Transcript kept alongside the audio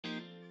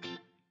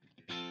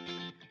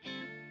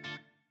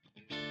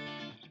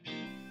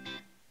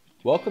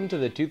Welcome to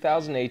the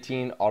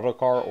 2018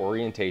 Autocar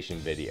Orientation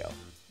video.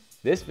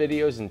 This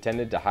video is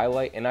intended to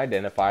highlight and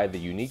identify the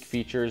unique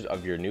features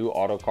of your new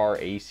Autocar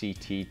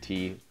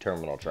ACTT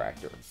terminal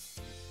tractor.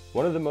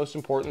 One of the most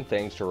important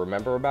things to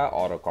remember about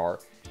Autocar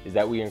is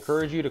that we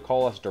encourage you to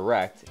call us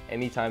direct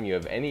anytime you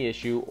have any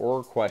issue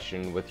or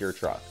question with your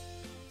truck.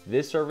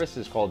 This service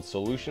is called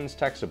Solutions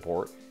Tech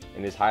Support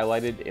and is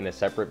highlighted in a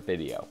separate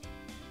video.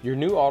 Your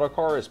new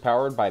Autocar is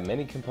powered by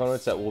many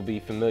components that will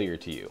be familiar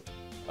to you: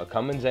 a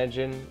Cummins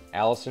engine,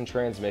 Allison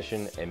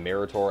transmission, and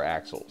Meritor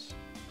axles.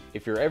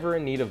 If you're ever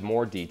in need of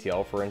more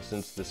detail, for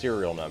instance the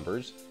serial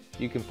numbers,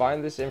 you can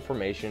find this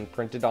information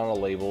printed on a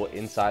label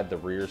inside the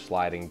rear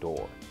sliding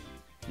door.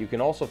 You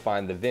can also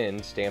find the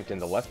VIN stamped in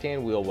the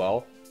left-hand wheel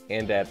well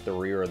and at the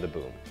rear of the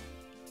boom.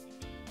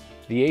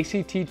 The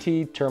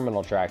ACTT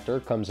terminal tractor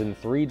comes in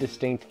 3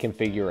 distinct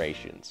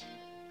configurations: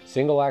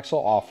 single axle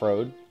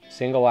off-road,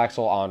 single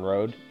axle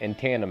on-road, and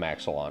tandem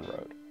axle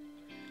on-road.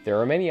 There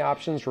are many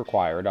options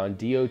required on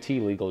DOT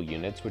legal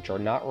units which are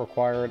not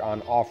required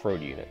on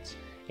off-road units,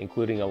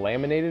 including a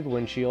laminated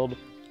windshield,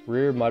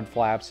 rear mud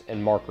flaps,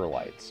 and marker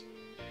lights.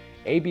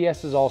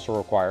 ABS is also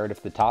required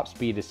if the top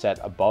speed is set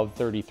above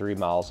 33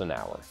 miles an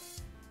hour.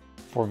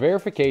 For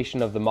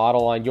verification of the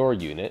model on your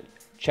unit,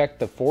 check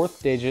the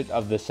 4th digit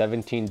of the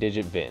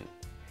 17-digit VIN.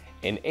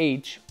 An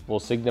H will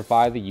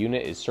signify the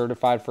unit is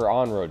certified for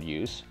on-road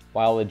use,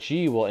 while a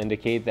G will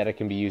indicate that it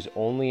can be used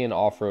only in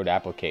off-road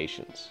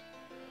applications.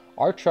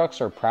 Our trucks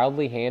are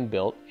proudly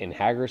hand-built in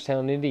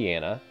Hagerstown,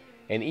 Indiana,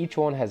 and each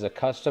one has a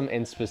custom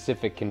and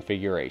specific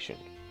configuration.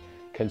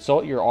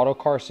 Consult your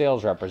Autocar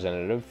sales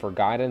representative for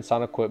guidance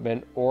on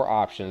equipment or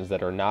options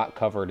that are not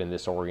covered in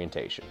this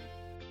orientation.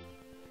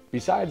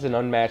 Besides an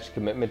unmatched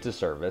commitment to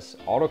service,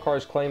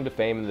 Autocar's claim to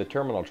fame in the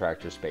terminal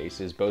tractor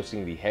space is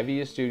boasting the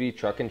heaviest duty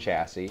truck and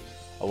chassis,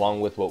 along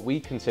with what we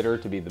consider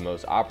to be the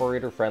most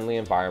operator-friendly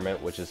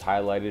environment, which is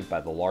highlighted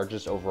by the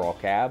largest overall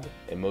cab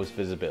and most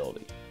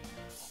visibility.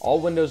 All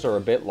windows are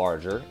a bit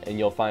larger, and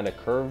you'll find a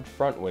curved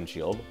front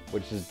windshield,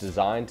 which is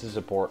designed to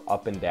support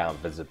up and down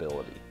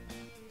visibility.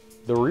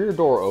 The rear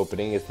door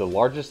opening is the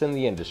largest in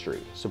the industry,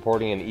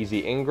 supporting an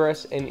easy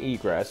ingress and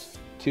egress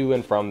to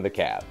and from the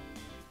cab.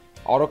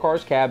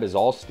 Autocar's cab is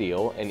all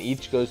steel, and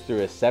each goes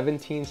through a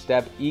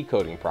 17-step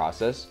e-coating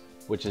process,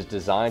 which is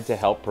designed to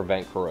help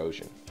prevent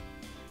corrosion.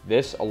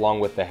 This,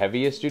 along with the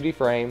heaviest duty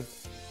frame,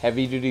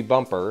 heavy duty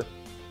bumper,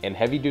 and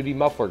heavy duty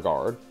muffler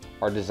guard,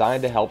 are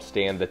designed to help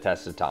stand the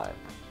test of time.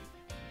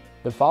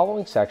 The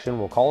following section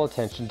will call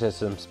attention to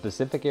some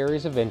specific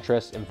areas of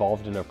interest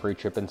involved in a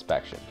pre-trip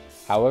inspection.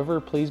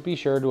 However, please be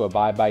sure to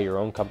abide by your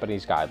own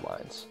company's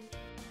guidelines.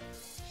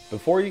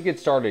 Before you get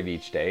started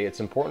each day,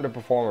 it's important to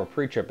perform a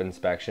pre-trip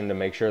inspection to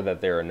make sure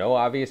that there are no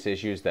obvious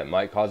issues that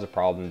might cause a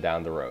problem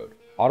down the road.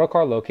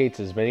 Autocar locates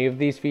as many of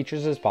these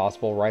features as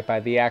possible right by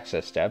the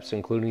access steps,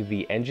 including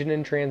the engine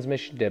and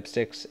transmission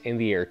dipsticks and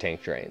the air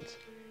tank drains.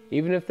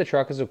 Even if the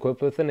truck is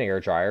equipped with an air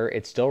dryer,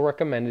 it's still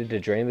recommended to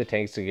drain the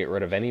tanks to get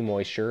rid of any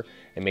moisture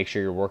and make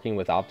sure you're working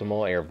with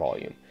optimal air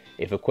volume.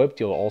 If equipped,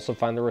 you'll also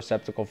find the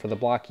receptacle for the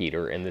block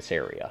heater in this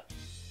area.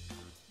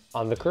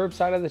 On the curb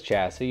side of the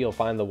chassis, you'll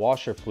find the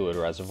washer fluid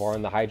reservoir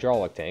in the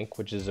hydraulic tank,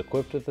 which is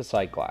equipped with a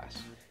sight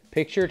glass.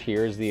 Pictured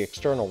here is the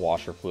external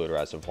washer fluid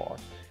reservoir.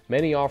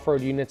 Many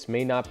off-road units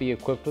may not be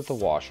equipped with a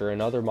washer,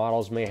 and other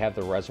models may have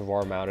the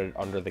reservoir mounted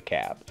under the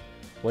cab.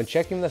 When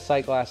checking the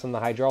sight glass in the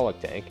hydraulic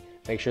tank,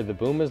 make sure the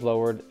boom is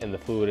lowered and the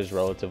fluid is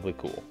relatively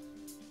cool.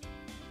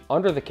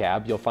 Under the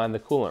cab, you'll find the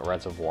coolant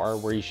reservoir,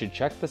 where you should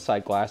check the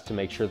sight glass to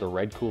make sure the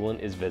red coolant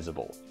is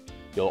visible.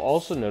 You'll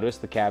also notice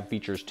the cab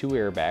features 2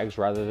 airbags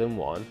rather than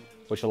 1,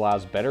 which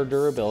allows better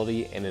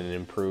durability and an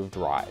improved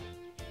ride.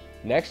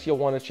 Next, you'll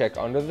want to check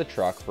under the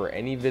truck for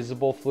any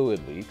visible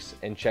fluid leaks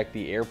and check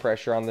the air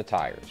pressure on the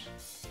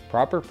tires.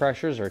 Proper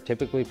pressures are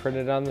typically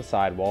printed on the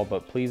sidewall,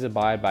 but please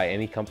abide by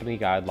any company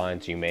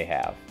guidelines you may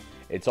have.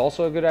 It's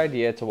also a good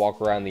idea to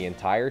walk around the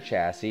entire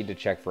chassis to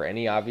check for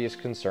any obvious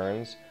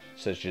concerns,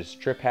 such as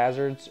trip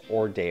hazards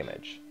or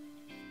damage.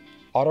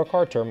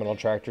 Autocar terminal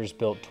tractors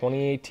built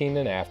 2018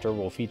 and after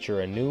will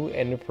feature a new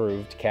and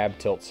improved cab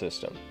tilt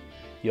system.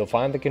 You'll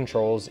find the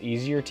controls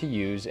easier to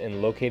use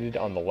and located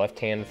on the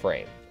left-hand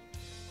frame.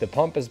 The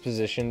pump is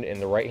positioned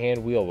in the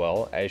right-hand wheel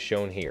well as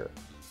shown here.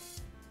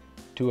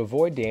 To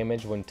avoid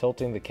damage when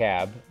tilting the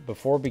cab,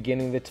 before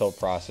beginning the tilt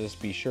process,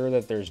 be sure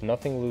that there's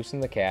nothing loose in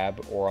the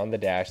cab or on the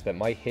dash that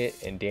might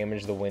hit and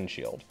damage the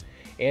windshield,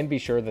 and be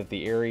sure that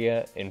the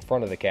area in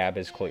front of the cab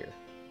is clear.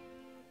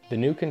 The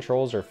new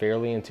controls are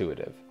fairly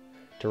intuitive.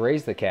 To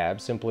raise the cab,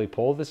 simply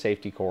pull the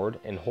safety cord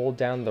and hold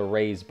down the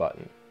raise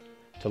button.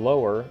 To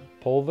lower,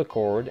 pull the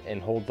cord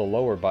and hold the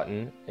lower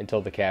button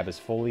until the cab is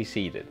fully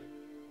seated.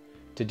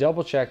 To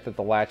double check that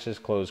the latch is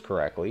closed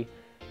correctly,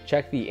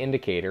 check the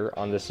indicator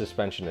on the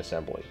suspension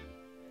assembly.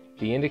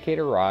 The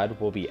indicator rod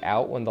will be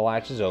out when the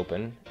latch is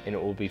open, and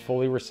it will be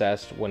fully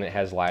recessed when it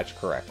has latched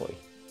correctly.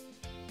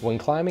 When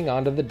climbing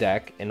onto the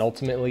deck and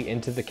ultimately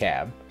into the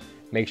cab,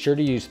 make sure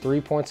to use 3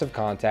 points of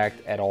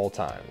contact at all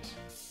times.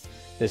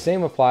 The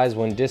same applies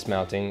when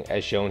dismounting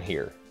as shown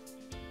here.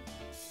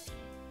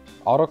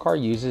 Autocar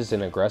uses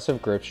an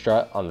aggressive grip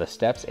strut on the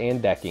steps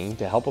and decking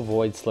to help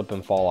avoid slip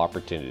and fall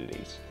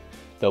opportunities.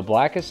 Though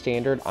black is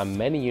standard, on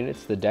many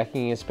units the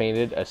decking is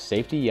painted a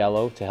safety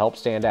yellow to help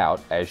stand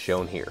out, as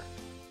shown here.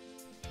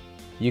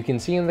 You can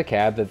see in the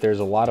cab that there's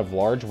a lot of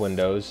large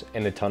windows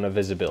and a ton of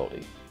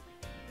visibility.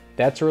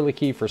 That's really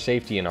key for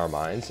safety in our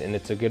minds, and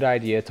it's a good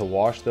idea to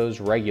wash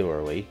those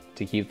regularly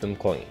to keep them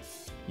clean.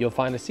 You'll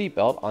find a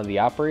seatbelt on the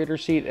operator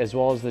seat as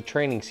well as the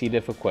training seat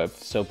if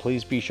equipped, so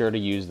please be sure to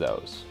use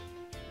those.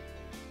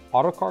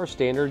 Autocar's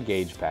standard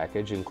gauge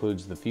package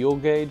includes the fuel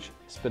gauge,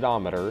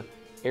 speedometer,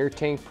 air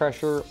tank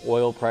pressure,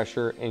 oil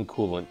pressure, and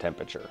coolant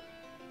temperature.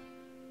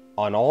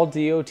 On all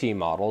DOT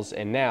models,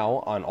 and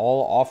now on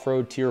all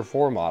off-road Tier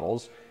 4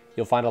 models,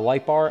 you'll find a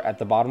light bar at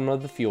the bottom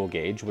of the fuel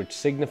gauge which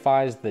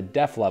signifies the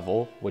DEF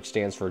level, which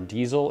stands for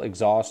diesel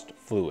exhaust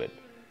fluid.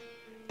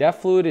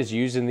 DEF fluid is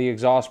used in the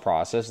exhaust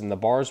process, and the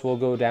bars will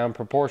go down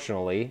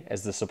proportionally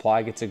as the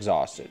supply gets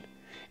exhausted.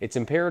 It's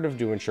imperative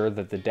to ensure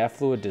that the DEF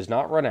fluid does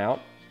not run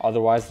out,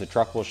 otherwise the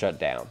truck will shut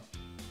down.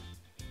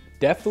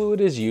 DEF fluid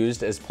is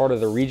used as part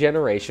of the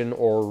regeneration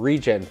or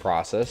regen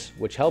process,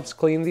 which helps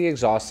clean the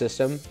exhaust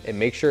system and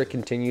make sure it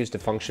continues to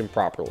function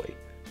properly.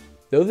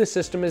 Though the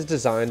system is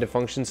designed to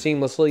function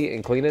seamlessly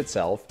and clean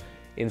itself,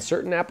 in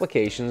certain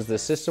applications the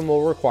system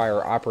will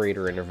require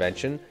operator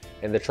intervention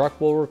and the truck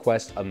will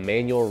request a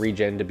manual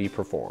regen to be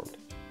performed.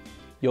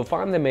 You'll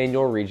find the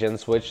manual regen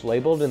switch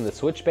labeled in the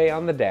switch bay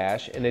on the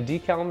dash and a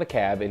decal on the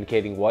cab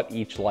indicating what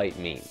each light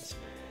means.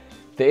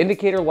 The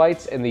indicator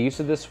lights and the use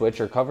of this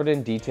switch are covered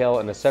in detail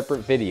in a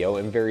separate video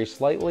and vary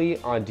slightly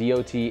on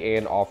DOT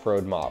and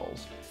off-road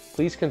models.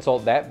 Please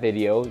consult that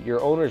video,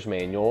 your owner's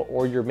manual,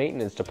 or your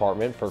maintenance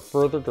department for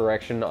further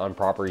direction on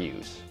proper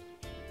use.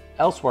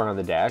 Elsewhere on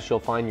the dash, you'll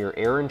find your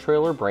air and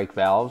trailer brake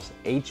valves,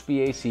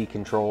 HVAC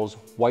controls,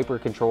 wiper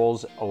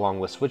controls, along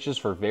with switches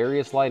for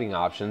various lighting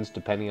options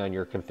depending on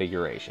your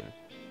configuration.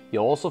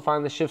 You'll also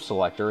find the shift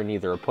selector in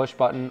either a push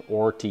button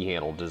or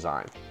T-handle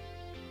design.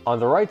 On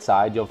the right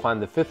side, you'll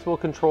find the fifth wheel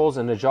controls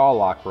and a jaw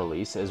lock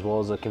release, as well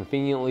as a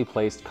conveniently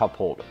placed cup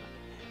holder.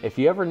 If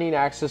you ever need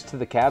access to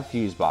the cab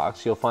fuse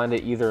box, you'll find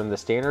it either in the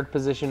standard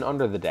position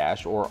under the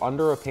dash or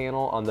under a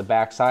panel on the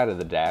back side of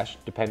the dash,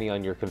 depending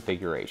on your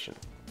configuration.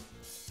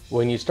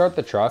 When you start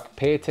the truck,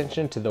 pay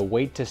attention to the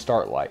wait to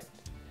start light.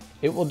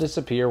 It will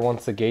disappear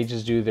once the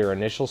gauges do their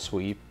initial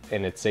sweep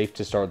and it's safe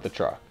to start the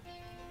truck.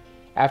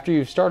 After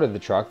you've started the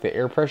truck, the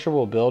air pressure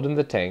will build in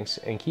the tanks,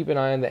 and keep an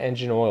eye on the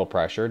engine oil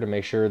pressure to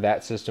make sure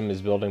that system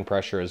is building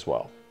pressure as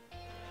well.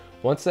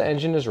 Once the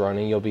engine is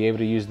running, you'll be able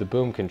to use the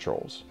boom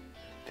controls.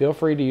 Feel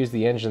free to use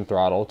the engine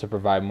throttle to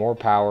provide more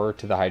power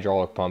to the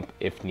hydraulic pump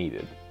if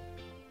needed.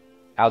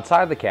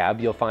 Outside the cab,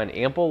 you'll find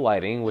ample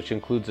lighting, which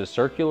includes a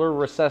circular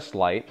recessed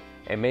light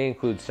and may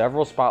include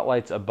several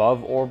spotlights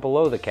above or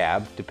below the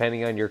cab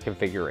depending on your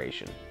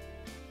configuration.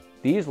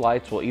 These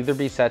lights will either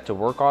be set to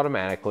work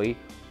automatically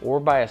or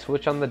by a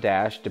switch on the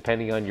dash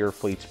depending on your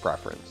fleet's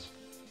preference.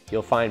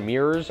 You'll find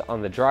mirrors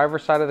on the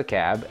driver's side of the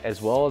cab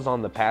as well as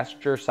on the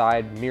passenger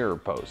side mirror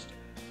post.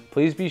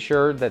 Please be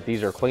sure that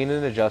these are clean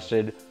and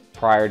adjusted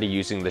prior to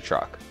using the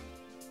truck.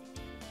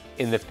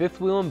 In the fifth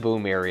wheel and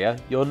boom area,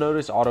 you'll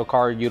notice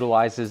Autocar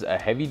utilizes a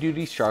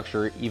heavy-duty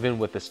structure even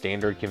with the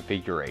standard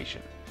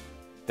configuration.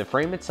 The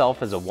frame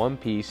itself is a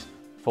one-piece,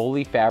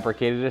 fully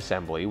fabricated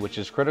assembly, which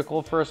is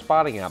critical for a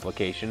spotting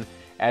application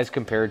as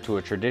compared to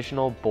a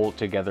traditional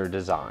bolt-together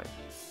design.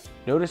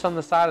 Notice on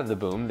the side of the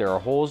boom there are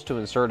holes to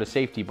insert a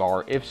safety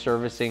bar if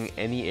servicing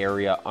any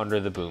area under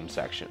the boom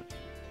section.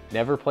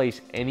 Never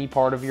place any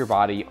part of your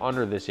body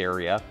under this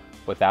area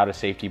without a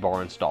safety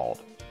bar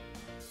installed.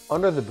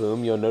 Under the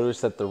boom, you'll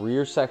notice that the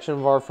rear section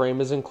of our frame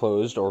is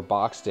enclosed or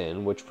boxed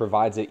in, which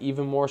provides it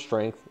even more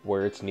strength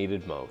where it's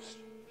needed most.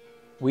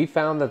 We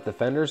found that the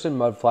fenders and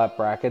mud flap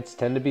brackets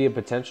tend to be a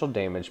potential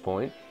damage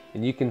point,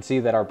 and you can see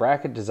that our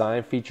bracket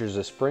design features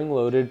a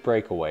spring-loaded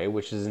breakaway,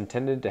 which is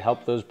intended to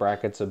help those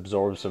brackets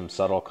absorb some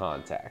subtle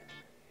contact.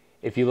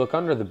 If you look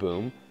under the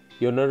boom,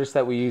 you'll notice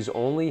that we use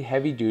only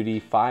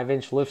heavy-duty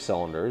 5-inch lift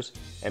cylinders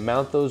and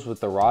mount those with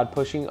the rod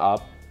pushing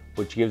up,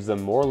 which gives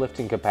them more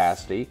lifting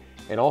capacity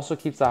and also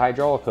keeps the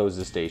hydraulic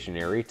hoses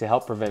stationary to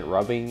help prevent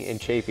rubbing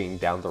and chafing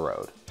down the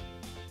road.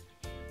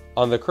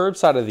 On the curb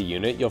side of the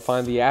unit, you'll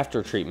find the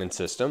after treatment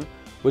system,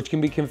 which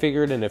can be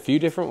configured in a few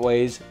different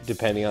ways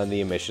depending on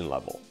the emission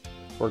level.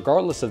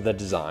 Regardless of the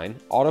design,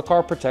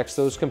 Autocar protects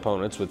those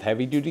components with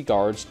heavy-duty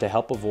guards to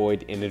help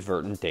avoid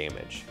inadvertent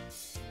damage.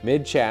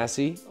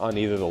 Mid-chassis, on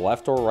either the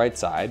left or right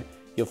side,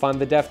 you'll find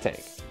the DEF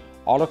tank.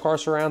 Autocar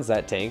surrounds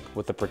that tank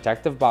with a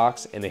protective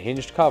box and a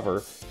hinged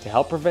cover to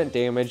help prevent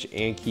damage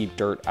and keep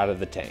dirt out of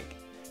the tank.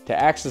 To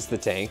access the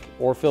tank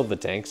or fill the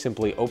tank,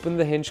 simply open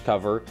the hinged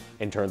cover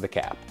and turn the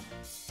cap.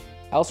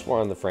 Elsewhere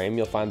on the frame,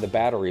 you'll find the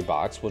battery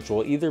box, which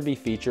will either be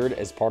featured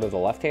as part of the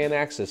left-hand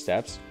access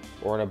steps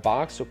or in a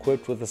box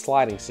equipped with a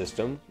sliding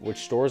system, which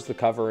stores the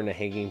cover in a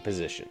hanging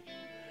position.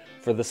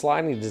 For the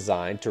sliding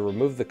design, to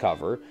remove the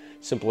cover,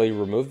 simply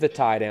remove the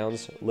tie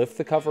downs, lift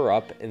the cover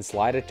up, and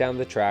slide it down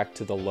the track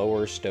to the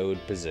lower stowed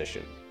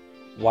position.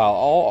 While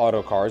all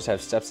auto cars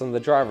have steps on the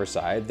driver's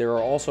side, there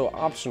are also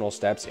optional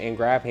steps and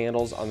grab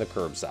handles on the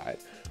curb side.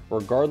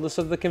 Regardless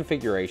of the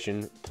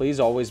configuration, please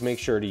always make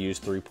sure to use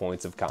 3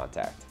 points of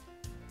contact.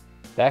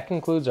 That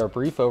concludes our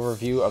brief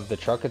overview of the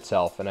truck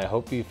itself, and I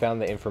hope you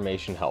found the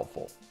information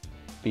helpful.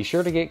 Be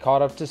sure to get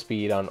caught up to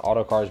speed on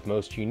Autocar's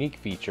most unique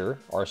feature,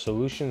 our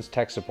Solutions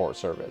Tech Support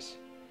service.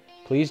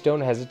 Please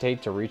don't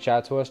hesitate to reach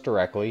out to us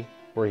directly.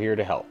 We're here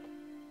to help.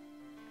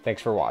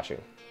 Thanks for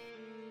watching.